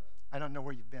so, I don't know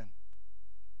where you've been.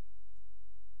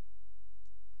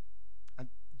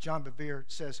 John Bevere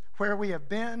says, where we have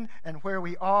been and where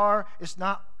we are is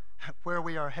not where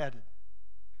we are headed.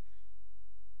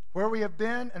 Where we have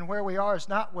been and where we are is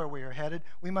not where we are headed.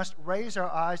 We must raise our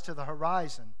eyes to the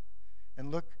horizon and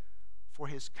look for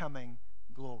his coming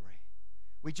glory.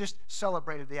 We just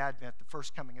celebrated the Advent, the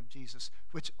first coming of Jesus,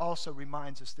 which also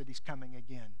reminds us that he's coming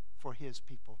again for his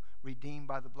people, redeemed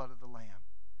by the blood of the Lamb,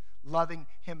 loving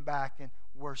him back in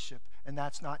worship. And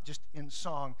that's not just in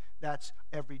song, that's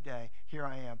every day. Here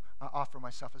I am. I offer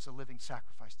myself as a living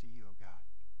sacrifice to you, O God.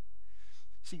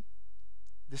 See,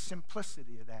 the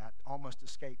simplicity of that almost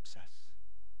escapes us,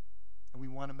 and we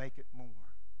want to make it more.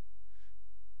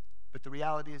 But the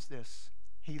reality is this: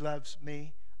 he loves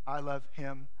me, I love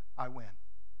him, I win.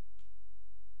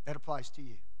 That applies to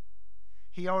you.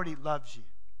 He already loves you.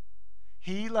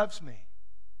 He loves me.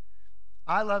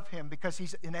 I love him because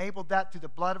he's enabled that through the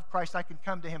blood of Christ. I can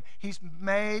come to him. He's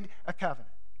made a covenant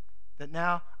that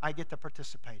now I get to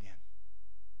participate in.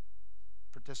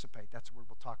 Participate, that's a word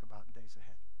we'll talk about in days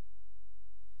ahead.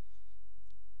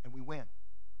 And we win.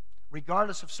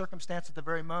 Regardless of circumstance at the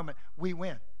very moment, we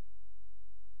win.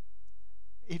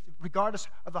 Regardless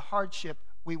of the hardship,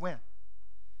 we win.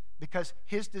 Because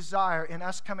his desire in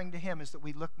us coming to him is that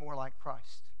we look more like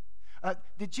Christ.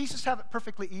 Did Jesus have it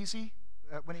perfectly easy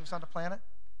when he was on the planet?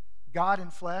 God in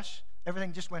flesh,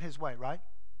 everything just went his way, right?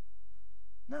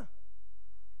 No.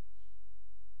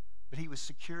 But he was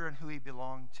secure in who he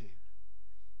belonged to.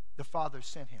 The Father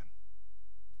sent him,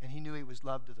 and he knew he was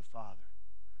loved of the Father.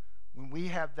 When we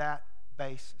have that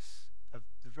basis of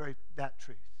that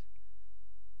truth,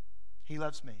 he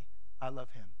loves me, I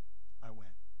love him, I win.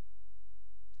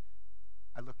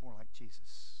 I look more like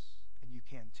Jesus, and you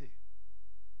can too,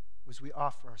 as we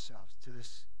offer ourselves to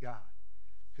this God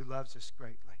who loves us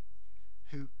greatly,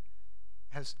 who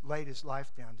has laid his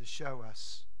life down to show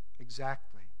us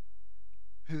exactly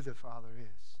who the Father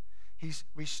is. He's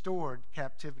restored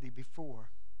captivity before.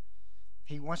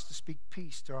 He wants to speak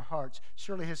peace to our hearts.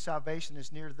 Surely his salvation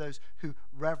is near to those who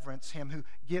reverence him, who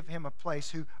give him a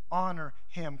place, who honor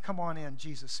him. Come on in,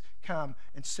 Jesus. Come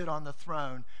and sit on the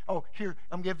throne. Oh, here,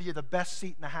 I'm giving you the best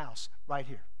seat in the house, right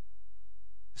here.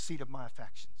 The seat of my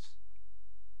affections.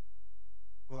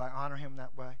 Will I honor him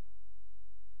that way?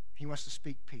 He wants to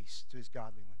speak peace to his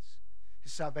godly ones.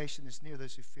 His salvation is near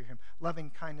those who fear him. Loving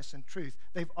kindness and truth,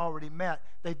 they've already met.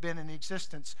 They've been in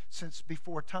existence since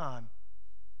before time.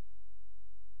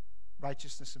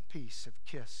 Righteousness and peace have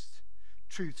kissed.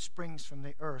 Truth springs from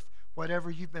the earth.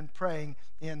 Whatever you've been praying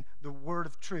in the word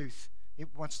of truth, it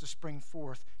wants to spring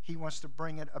forth. He wants to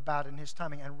bring it about in his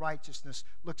timing. And righteousness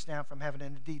looks down from heaven.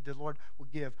 And indeed, the Lord will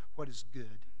give what is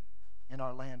good. And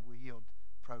our land will yield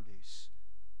produce.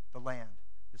 The land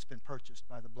that's been purchased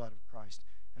by the blood of Christ.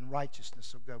 And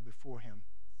righteousness will go before him.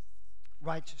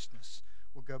 Righteousness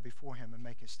will go before him and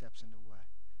make his steps in the way.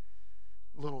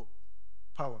 A little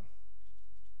poem.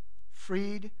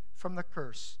 Freed from the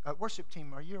curse. Worship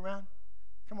team, are you around?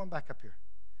 Come on back up here.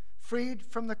 Freed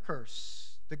from the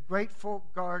curse, the grateful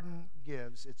garden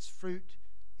gives its fruit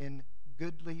in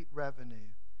goodly revenue.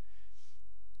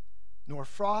 Nor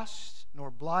frost,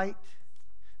 nor blight,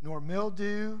 nor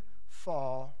mildew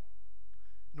fall,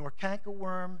 nor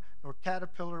cankerworm, nor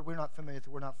caterpillar. We're not familiar with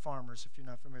it. We're not farmers if you're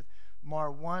not familiar with it. Mar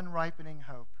one ripening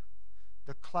hope.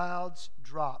 The clouds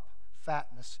drop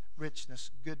fatness, richness,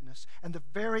 goodness, and the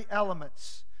very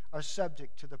elements are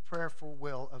subject to the prayerful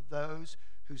will of those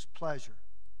whose pleasure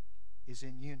is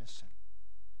in unison.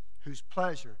 Whose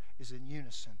pleasure is in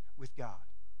unison with God.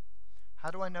 How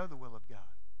do I know the will of God?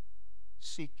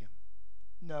 Seek him.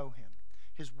 Know him.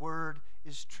 His word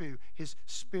is true. His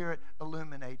spirit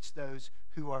illuminates those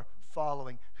who are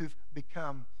following, who've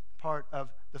become part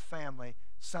of the family,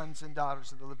 sons and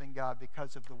daughters of the living God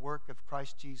because of the work of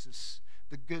Christ Jesus.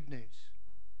 The good news,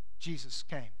 Jesus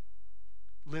came,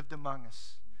 lived among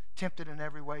us, tempted in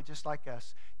every way just like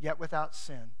us, yet without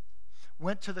sin.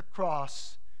 Went to the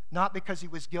cross, not because he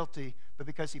was guilty, but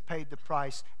because he paid the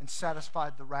price and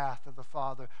satisfied the wrath of the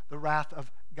Father, the wrath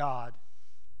of God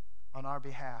on our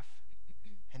behalf.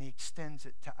 And he extends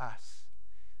it to us.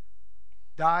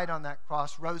 died on that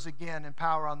cross, rose again in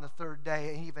power on the third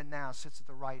day, and even now sits at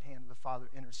the right hand of the Father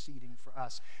interceding for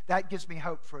us. That gives me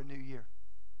hope for a new year.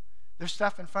 There's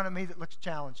stuff in front of me that looks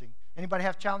challenging. Anybody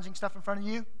have challenging stuff in front of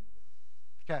you?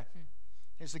 Okay.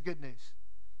 Here's the good news.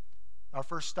 Our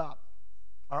first stop,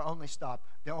 our only stop,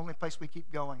 the only place we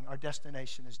keep going, our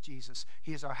destination is Jesus.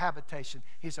 He is our habitation.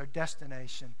 He is our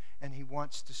destination, and He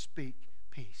wants to speak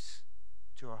peace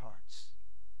to our hearts.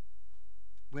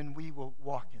 When we will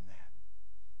walk in that,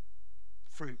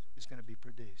 fruit is going to be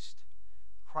produced.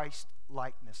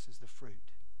 Christ-likeness is the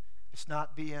fruit. It's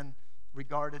not being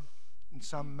regarded in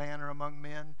some manner among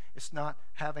men. It's not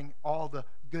having all the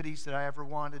goodies that I ever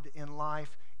wanted in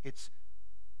life. It's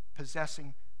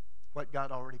possessing what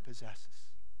God already possesses.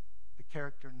 The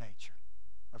character and nature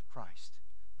of Christ,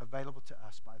 available to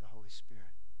us by the Holy Spirit.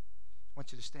 I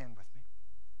want you to stand with me.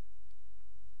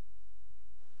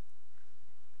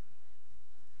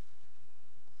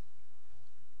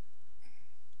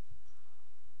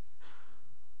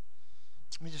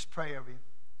 Let me just pray over you.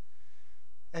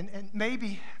 And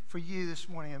maybe for you this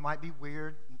morning, it might be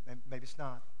weird, maybe it's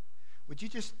not. Would you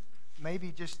just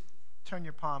turn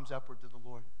your palms upward to the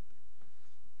Lord?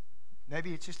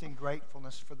 Maybe it's just in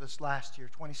gratefulness for this last year.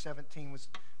 2017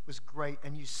 was great,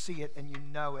 and you see it, and you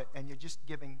know it, and you're just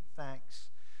giving thanks.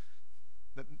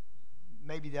 But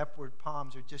maybe the upward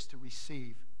palms are just to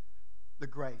receive the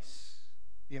grace,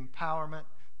 the empowerment,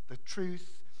 the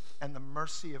truth, and the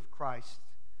mercy of Christ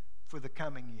for the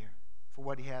coming year, for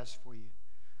what He has for you.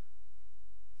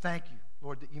 Thank you,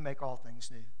 Lord, that You make all things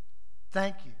new.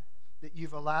 Thank You that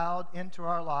You've allowed into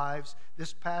our lives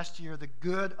this past year the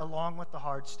good along with the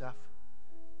hard stuff,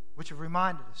 which have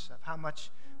reminded us of how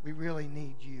much we really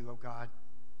need You, oh God,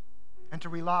 and to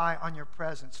rely on Your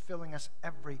presence, filling us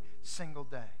every single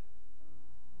day.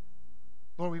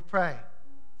 Lord, we pray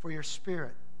for Your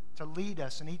Spirit to lead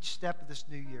us in each step of this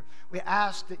new year. We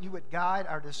ask that You would guide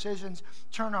our decisions,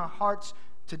 turn our hearts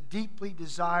to deeply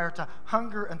desire, to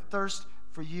hunger and thirst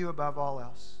for You above all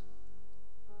else.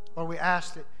 Lord, we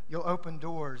ask that You'll open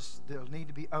doors that will need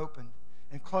to be opened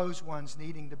and close ones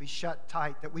needing to be shut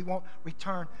tight, that we won't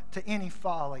return to any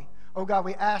folly. Oh God,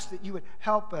 we ask that You would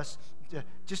help us to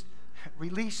just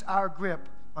release our grip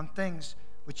on things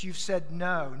which You've said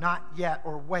no, not yet,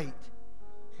 or wait.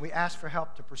 We ask for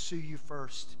help to pursue You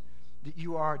first, that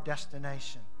You are our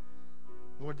destination.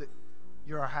 Lord, that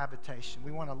You're our habitation.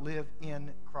 We want to live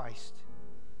in Christ.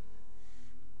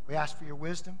 We ask for Your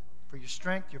wisdom, for Your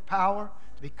strength, Your power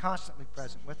to be constantly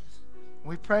present with us. And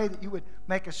we pray that You would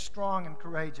make us strong and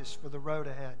courageous for the road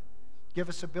ahead. Give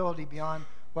us ability beyond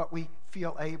what we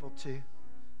feel able to,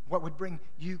 what would bring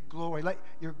You glory. Let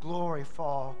Your glory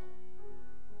fall.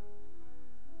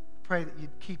 Pray that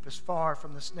You'd keep us far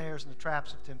from the snares and the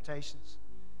traps of temptations.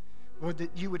 Lord,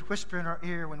 that You would whisper in our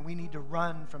ear when we need to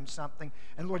run from something.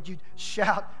 And Lord, You'd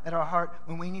shout at our heart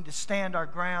when we need to stand our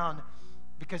ground,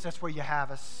 because that's where You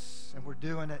have us, and we're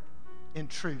doing it in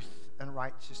truth and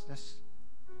righteousness.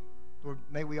 Lord,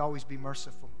 may we always be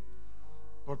merciful.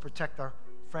 Lord, protect our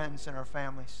friends and our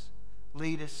families.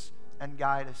 Lead us and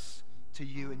guide us to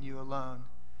You and You alone.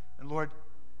 And Lord,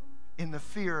 in the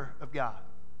fear of God,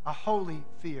 a holy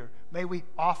fear, may we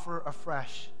offer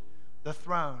afresh the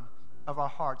throne of our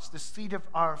hearts, the seat of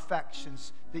our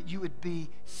affections, that You would be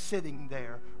sitting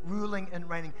there, ruling and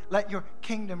reigning. Let Your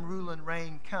kingdom rule and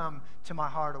reign come to my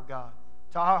heart, oh God,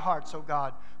 to our hearts, oh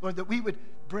God. Lord, that we would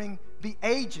be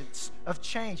agents of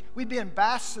change. We'd be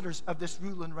ambassadors of this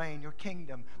rule and reign, Your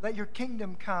kingdom. Let Your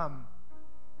kingdom come,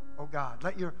 oh God.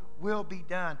 Let Your will be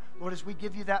done. Lord, as we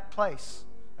give You that place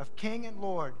of King and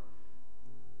Lord,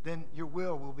 then Your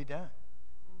will be done.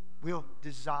 We'll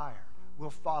desire, we'll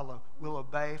follow, we'll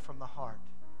obey from the heart.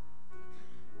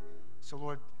 So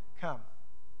Lord, come.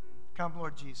 Come,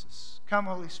 Lord Jesus. Come,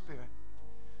 Holy Spirit.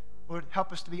 Lord,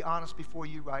 help us to be honest before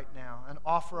You right now and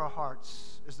offer our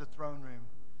hearts as the throne room.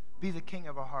 Be the King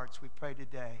of our hearts, we pray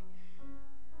today.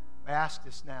 I ask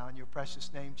this now in Your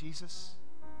precious name, Jesus,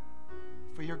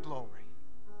 for Your glory.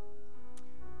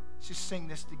 Let's just sing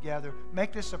this together.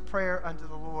 Make this a prayer unto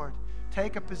the Lord.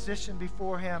 Take a position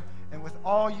before Him, and with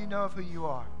all you know of who You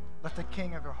are, let the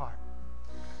King of your heart.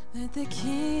 Let the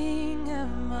King of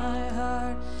my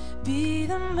heart be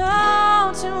the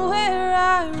mountain where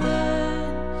I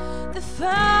run, the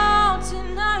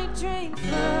fountain I drink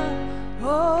from.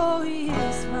 Oh, He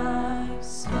is my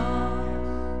song.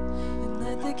 And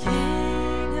let the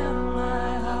King of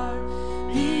my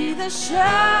heart be the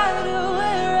shadow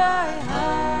where I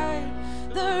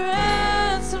hide, the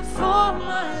ransom for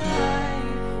my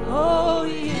life. Oh,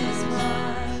 He is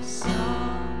my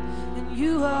song, and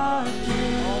You are good.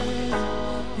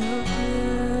 You're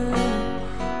good.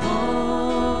 Oh,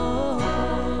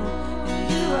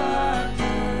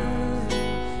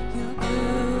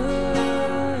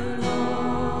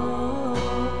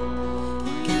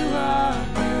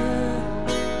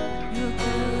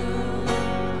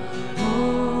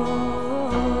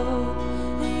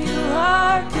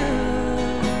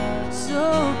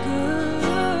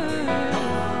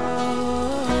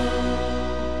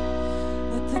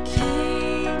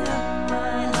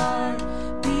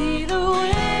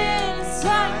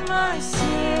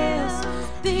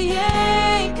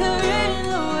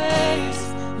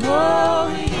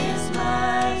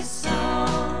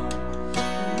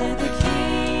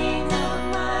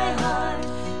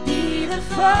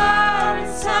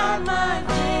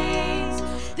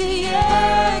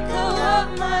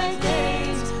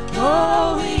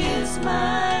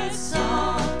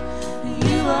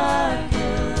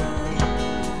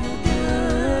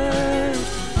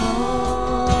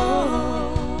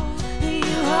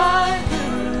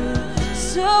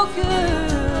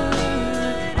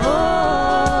 good.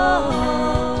 Oh,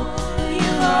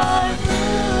 you are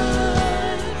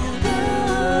good,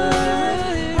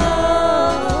 good. Oh,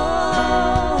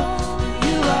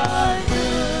 you are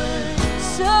good,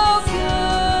 so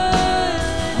good.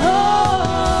 Oh,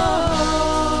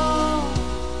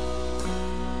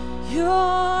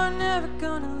 you're never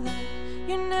gonna let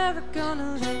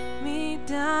me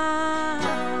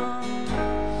down.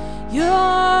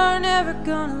 You're never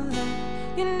gonna let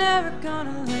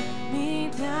me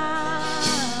down.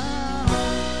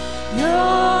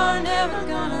 You're never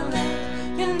gonna let me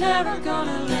down. You're never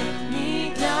gonna let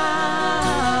me down.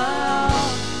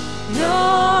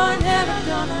 You're never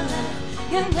gonna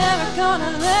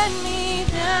let me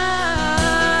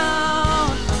down.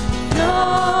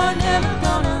 You're never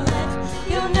gonna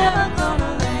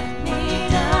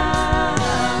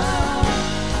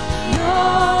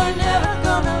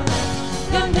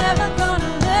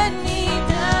let me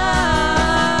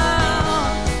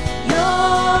down.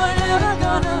 You're never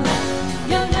gonna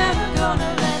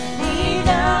let me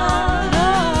down.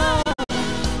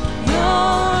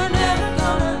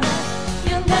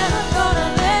 You're never gonna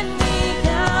let me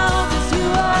down. 'Cause you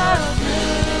are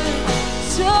good,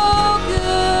 so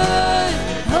good.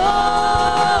 Oh,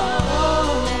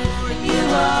 you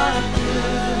are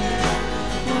good,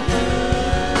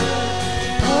 good.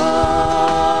 Oh,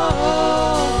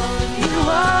 you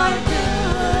are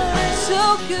good, so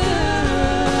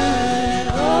good.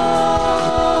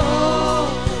 Oh,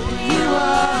 you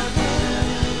are good,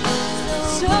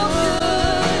 so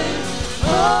good. Oh,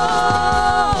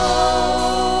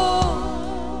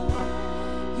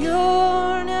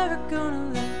 you're never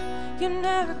gonna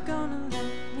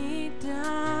let me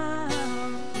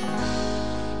down.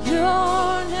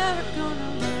 You're never gonna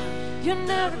let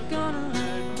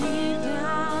me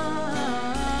down.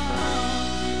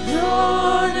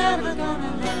 You're never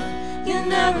gonna let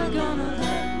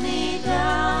me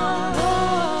down. Oh,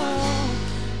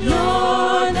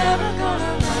 you're never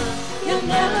gonna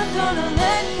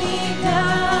let me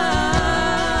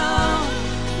down.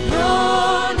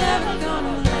 You're never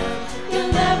gonna let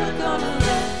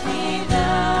me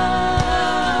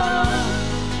down.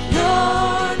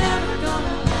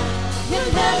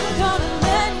 You're never gonna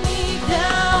let me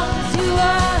down. 'Cause you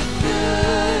are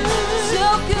good, so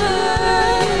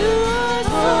good.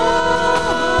 Oh,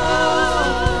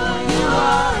 you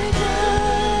are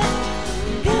good,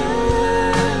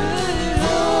 good.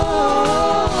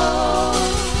 Oh,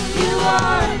 you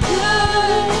are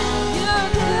good, you're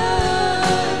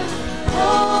good.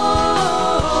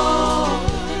 Oh,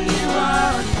 you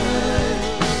are good,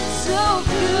 so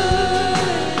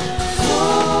good. Oh,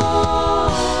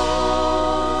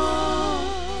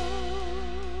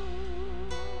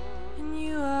 and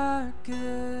you are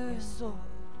good,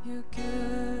 you're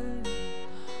good.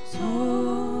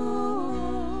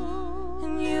 Oh,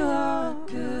 and you are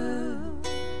good,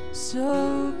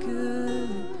 so good.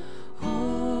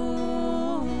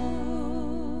 Oh,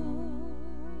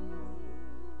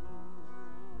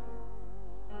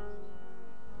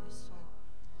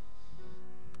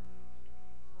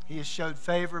 He has showed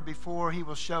favor before, He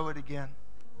will show it again.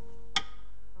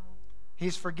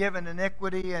 He's forgiven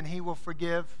iniquity, and He will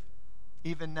forgive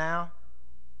even now.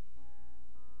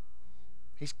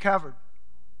 He's covered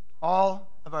all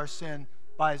of our sin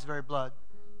by His very blood,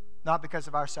 not because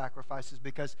of our sacrifices,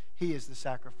 because He is the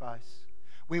sacrifice.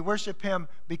 We worship Him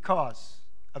because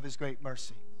of His great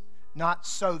mercy, not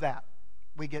so that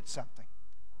we get something.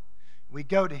 We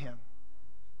go to Him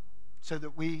so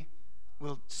that we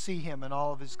will see Him in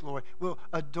all of His glory. We'll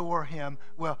adore Him,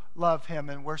 we'll love Him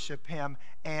and worship Him,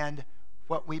 and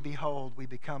what we behold, we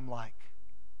become like.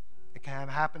 It can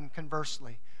happen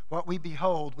conversely. What we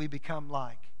behold, we become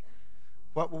like.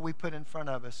 What will we put in front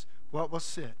of us? What will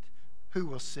sit? Who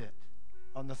will sit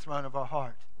on the throne of our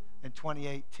heart in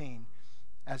 2018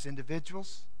 as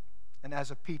individuals and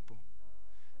as a people?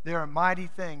 There are mighty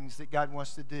things that God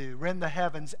wants to do. Rend the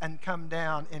heavens and come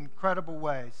down in incredible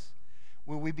ways.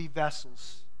 Will we be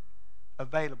vessels,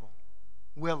 available,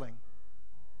 willing,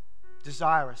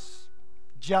 desirous,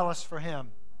 jealous for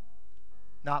Him,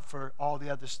 not for all the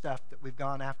other stuff that we've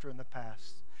gone after in the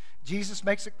past? Jesus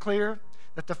makes it clear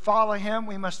that to follow Him,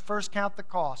 we must first count the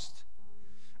cost.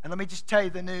 And let me just tell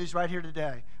you the news right here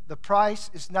today. The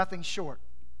price is nothing short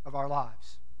of our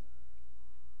lives.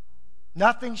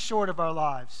 Nothing short of our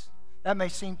lives. That may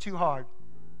seem too hard,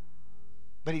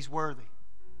 but He's worthy.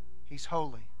 He's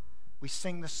holy. We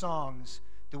sing the songs.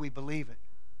 Do we believe it?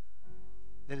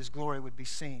 That His glory would be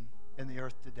seen in the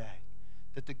earth today.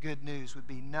 That the good news would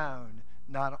be known,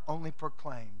 not only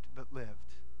proclaimed, but lived.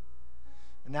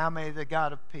 And now may the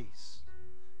God of peace,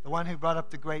 the one who brought up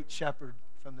the great shepherd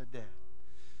from the dead.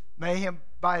 May him,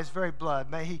 by his very blood,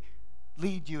 may he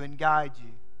lead you and guide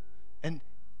you and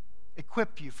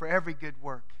equip you for every good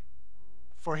work,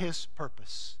 for his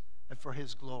purpose and for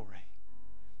his glory.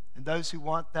 And those who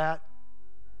want that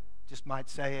just might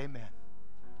say amen.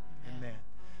 Amen.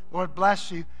 Lord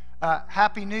bless you.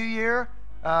 Happy New Year.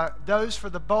 Those for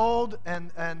the bold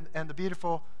and the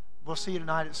beautiful, we'll see you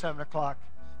tonight at 7 o'clock.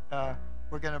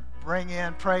 We're going to pray in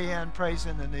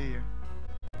the new year.